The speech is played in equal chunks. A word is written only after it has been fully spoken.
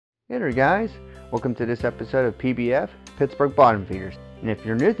Hey there guys, welcome to this episode of PBF, Pittsburgh Bottom Feeders. And if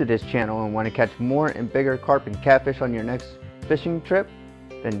you're new to this channel and want to catch more and bigger carp and catfish on your next fishing trip,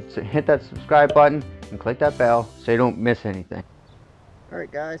 then hit that subscribe button and click that bell so you don't miss anything.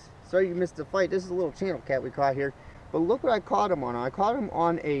 Alright guys, sorry you missed the fight. This is a little channel cat we caught here. But look what I caught him on. I caught him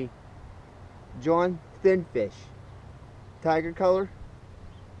on a John Thinfish. Tiger color.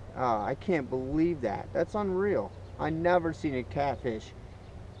 I can't believe that. That's unreal. I never seen a catfish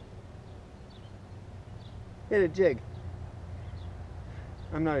hit a jig.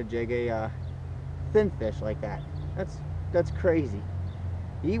 I'm not a jig, a thin fish like that. That's crazy.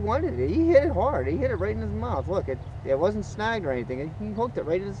 He wanted it. He hit it hard. He hit it right in his mouth. Look, it wasn't snagged or anything. He hooked it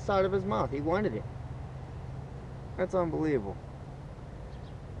right to the side of his mouth. He wanted it. That's unbelievable.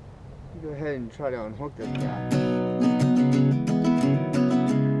 Go ahead and try to unhook this guy.